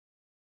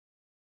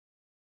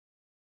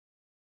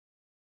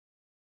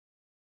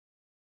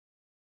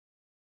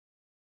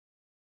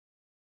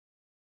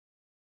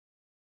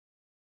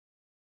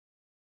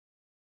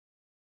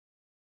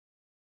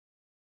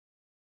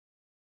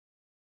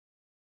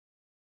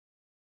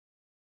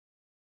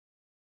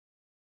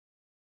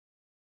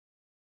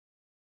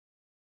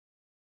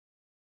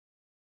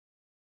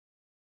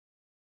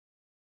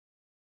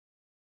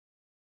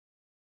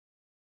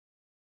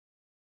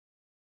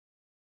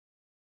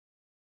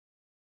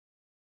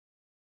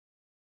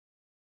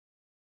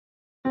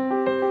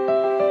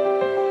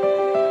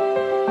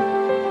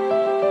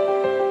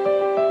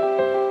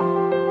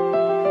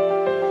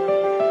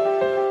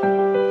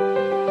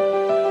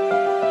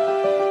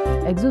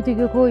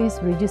Gecko is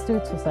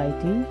registered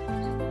society.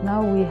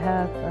 Now we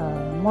have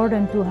more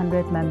than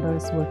 200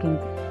 members working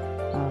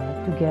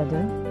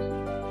together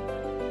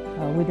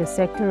with the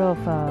sector of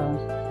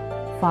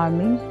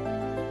farming,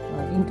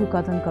 into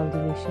cotton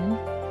cultivation,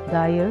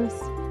 dyers,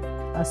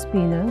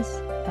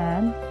 spinners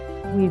and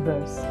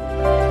weavers.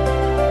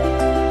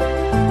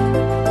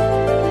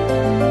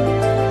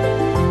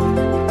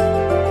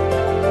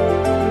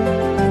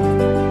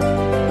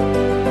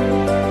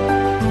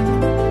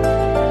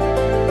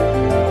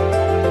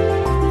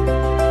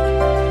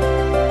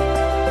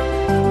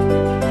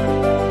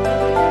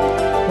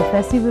 The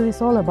festival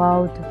is all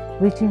about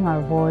reaching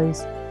our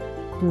voice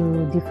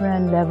to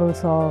different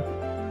levels of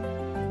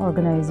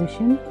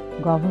organization,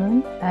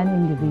 government and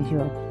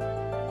individual.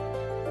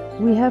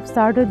 We have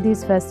started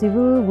this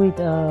festival with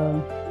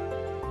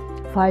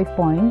 5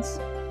 points.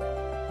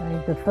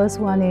 Right? The first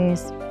one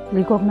is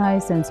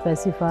recognize and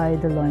specify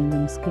the loin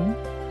loom scheme,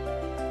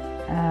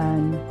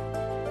 and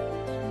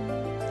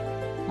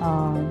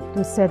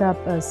to set up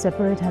a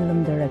separate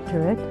handloom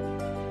directorate,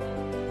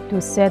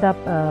 to set up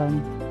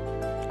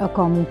a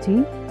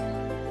committee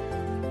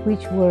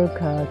which work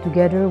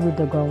together with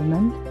the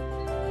government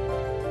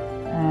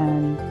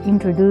and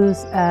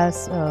introduce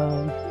as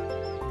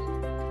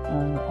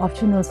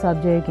optional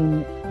subject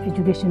in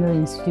educational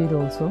institute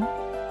also,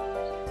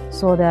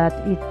 so that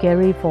it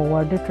carry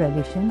forward the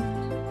tradition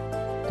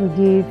to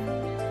give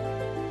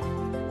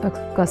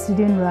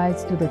custodian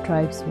rights to the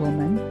tribes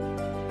women.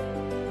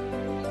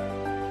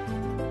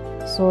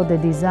 So the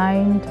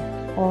design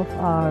of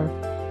our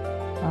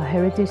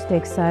heritage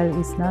textile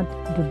is not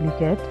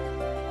duplicate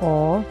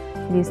or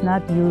it is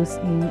not used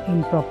in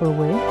improper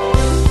way.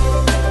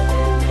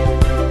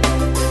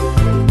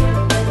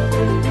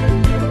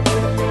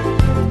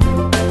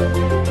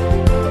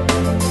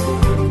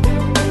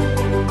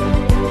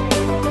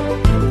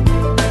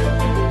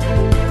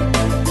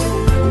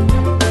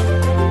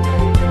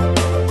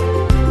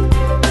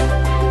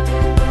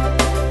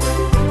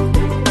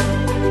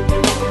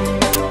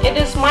 It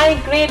is my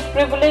great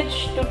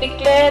privilege to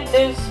declare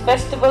this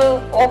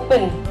festival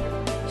open,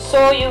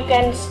 so you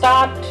can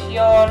start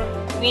your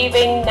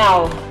weaving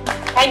now.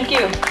 Thank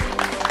you.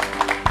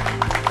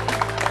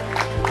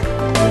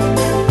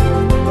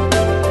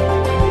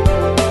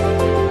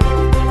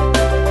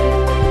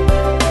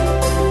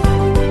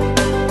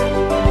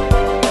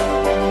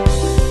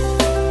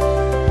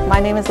 My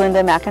name is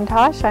Linda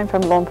McIntosh. I'm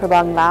from Luang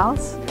Prabang,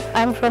 Laos.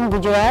 I'm from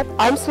Gujarat.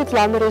 I'm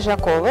Svetlana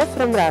Rezhakova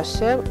from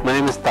Russia. My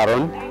name is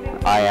Tarun.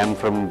 I am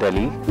from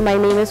Delhi. My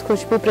name is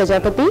Khushbu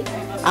Prajapati.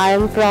 I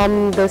am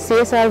from the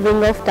CSR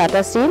wing of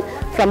Tata Steel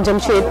from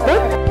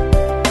Jamshedpur.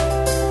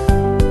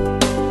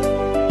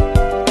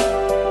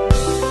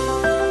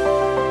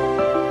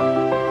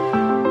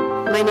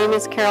 My name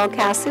is Carol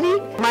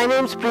Cassidy. My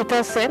name is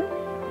Preeta Sen.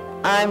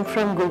 I'm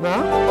from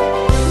Gurgaon.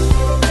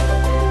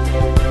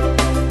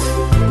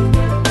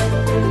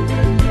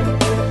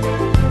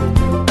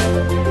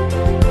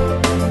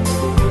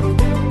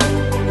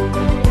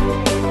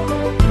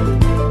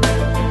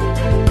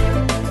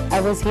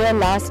 I was here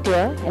last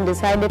year and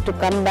decided to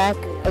come back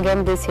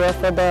again this year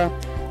for the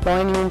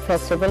Loin Loom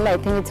Festival. I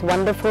think it's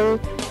wonderful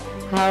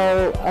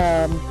how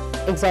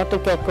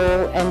Exotic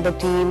Echo and the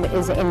team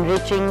is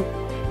enriching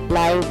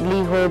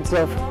livelihoods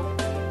of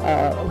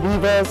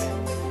weavers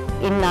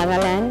in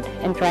Nagaland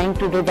and trying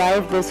to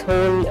revive this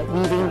whole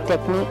weaving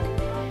technique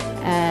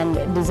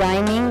and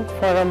designing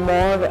for a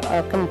more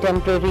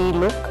contemporary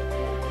look.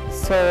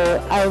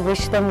 So I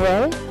wish them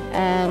well,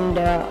 and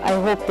I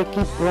hope they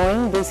keep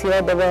growing. This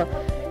year there were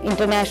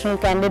international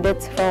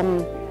candidates from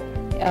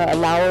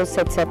Laos,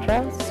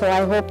 etc. So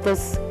I hope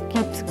this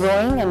keeps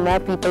growing and more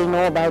people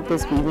know about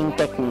this weaving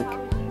technique.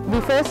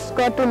 We first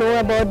got to know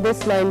about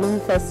this Loin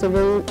Loom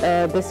Festival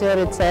this year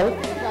itself,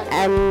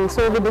 and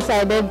so we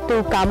decided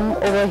to come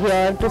over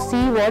here to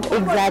see what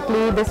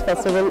exactly this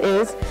festival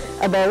is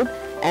about,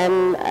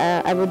 and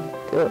I would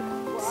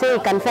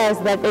confess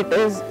that it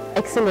is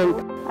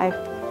excellent. I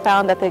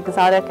found that the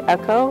Exotic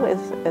Echo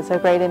is a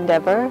great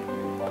endeavor,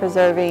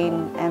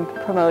 preserving and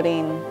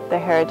promoting the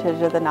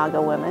heritage of the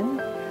Naga women.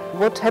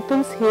 What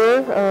happens here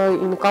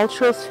in the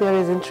cultural sphere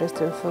is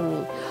interesting for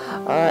me,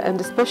 and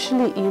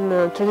especially in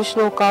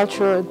traditional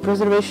culture and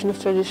preservation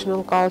of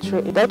traditional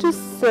culture. That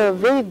is a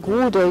very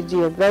good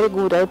idea, very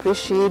good. I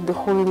appreciate the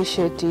whole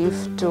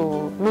initiative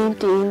to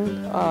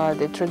maintain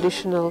the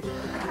traditional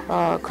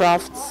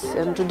crafts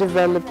and to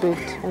develop it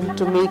and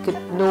to make it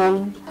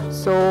known.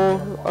 So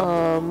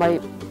my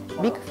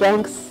big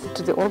thanks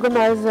to the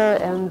organizer,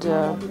 and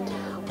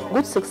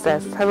good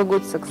success. Have a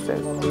good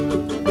success.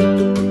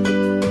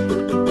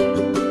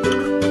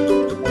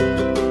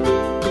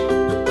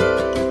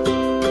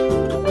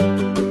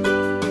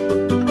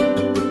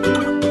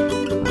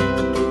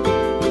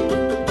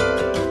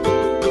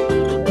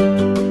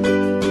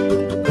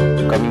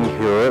 Coming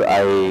here,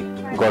 I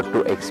got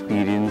to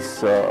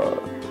experience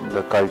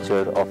the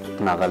culture of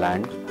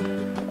Nagaland.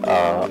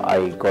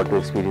 I got to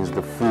experience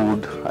the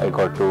food, I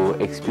got to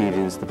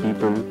experience the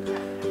people,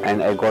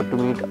 and I got to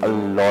meet a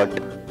lot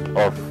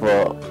of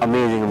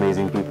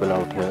amazing people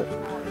out here.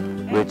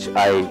 which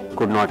I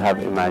could not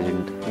have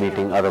imagined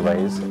meeting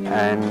otherwise,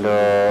 and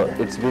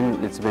it's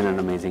been an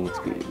amazing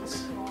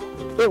experience.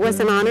 It was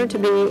an honor to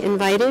be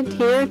invited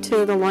here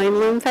to the Loin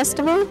Loom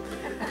Festival.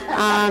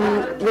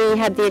 We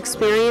had the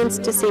experience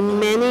to see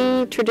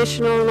many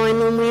traditional loin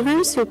loom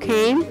weavers who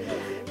came.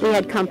 We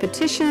had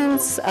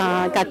competitions,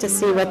 got to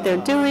see what they're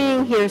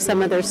doing, hear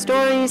some of their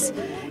stories.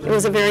 It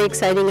was a very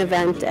exciting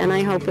event, and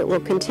I hope it will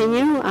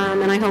continue,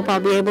 and I hope I'll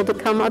be able to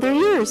come other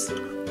years.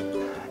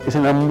 It's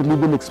an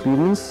unbelievable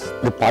experience.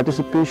 The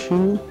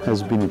participation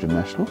has been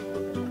international,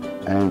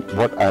 and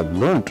what I've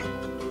learned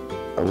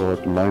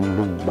about loin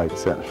loom by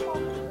itself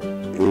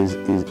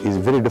is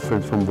very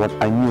different from what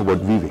I knew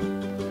about weaving.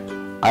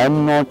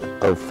 I'm not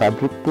a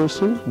fabric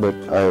person, but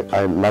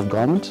I love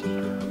garments.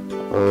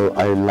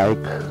 I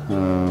like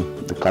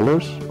the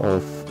colors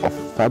of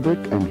fabric,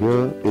 and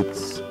here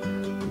it's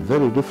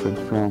very different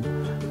from,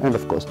 and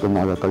of course, the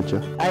Naga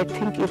culture. I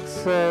think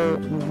it's a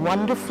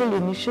wonderful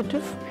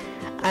initiative,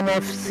 and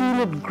I've seen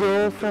it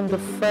grow from the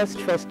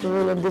first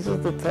festival, and this is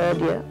the third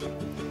year.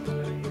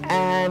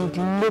 And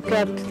look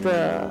at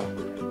the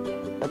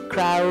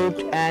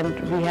crowd, and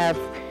we have,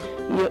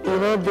 you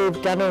know,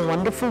 they've done a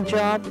wonderful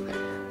job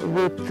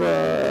with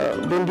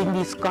building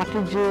these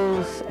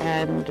cottages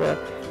and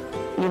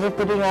you know,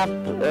 putting up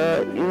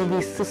you know,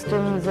 these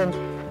systems, and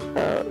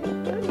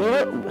you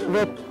know,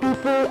 where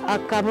people are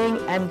coming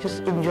and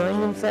just enjoying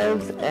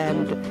themselves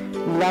and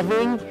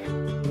loving.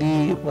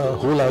 The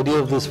whole idea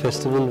of this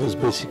festival was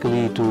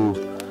basically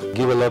to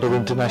give a lot of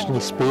international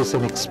space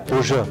and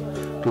exposure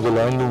to the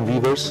loin loom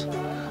weavers.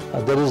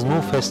 There is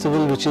no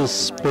festival which is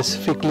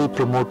specifically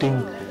promoting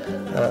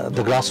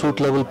the grassroots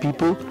level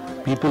people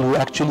who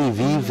actually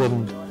weave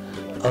and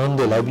earn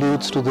their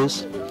livelihoods to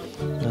this.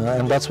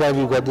 And that's why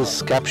we've got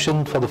this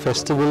caption for the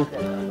festival,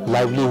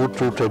 Livelihood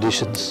Through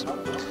Traditions.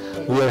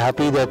 We are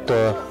happy that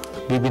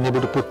we've been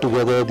able to put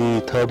together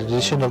the third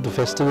edition of the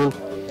festival.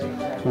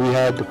 We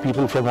had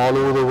people from all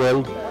over the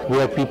world. We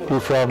had people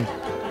from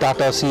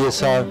Tata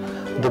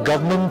CSR. The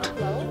government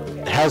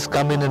has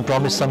come in and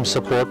promised some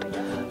support.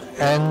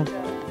 And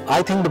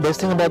I think the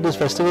best thing about this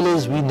festival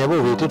is we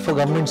never waited for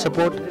government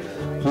support.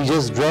 We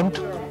just dreamt,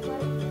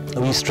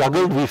 we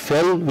struggled, we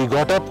fell, we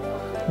got up,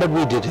 but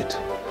we did it.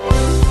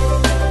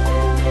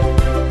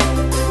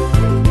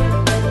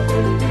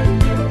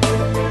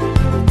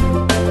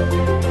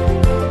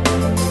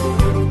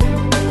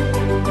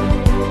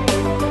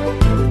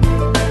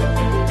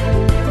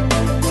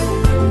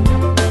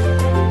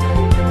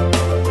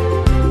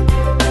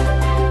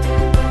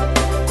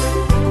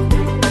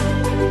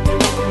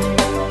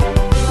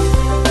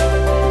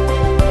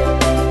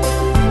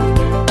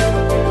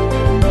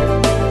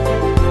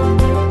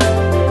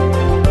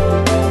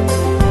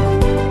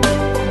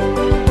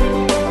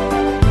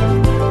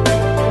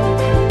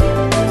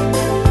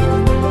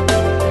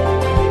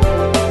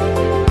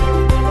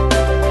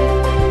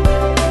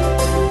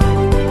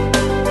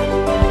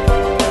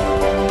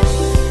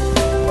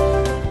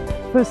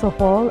 First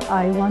of all,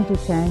 I want to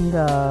thank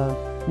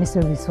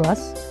Mr.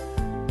 Viswas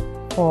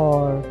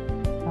for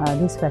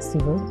this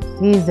festival.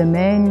 He is the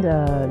man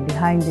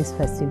behind this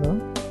festival.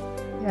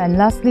 And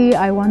lastly,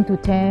 I want to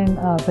thank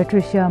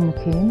Patricia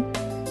Mukhin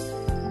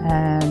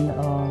and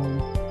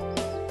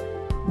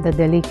the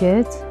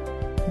delegates,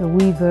 the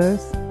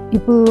weavers,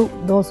 people,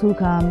 those who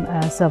come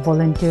as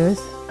volunteers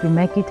to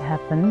make it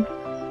happen.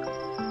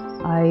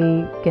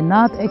 I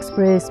cannot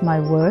express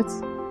my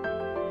words,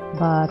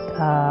 but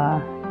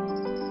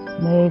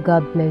may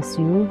God bless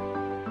you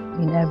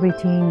in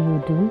everything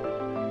you do,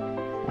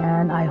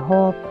 and I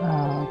hope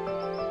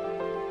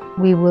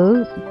we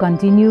will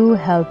continue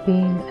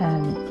helping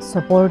and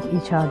support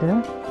each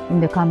other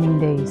in the coming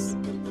days.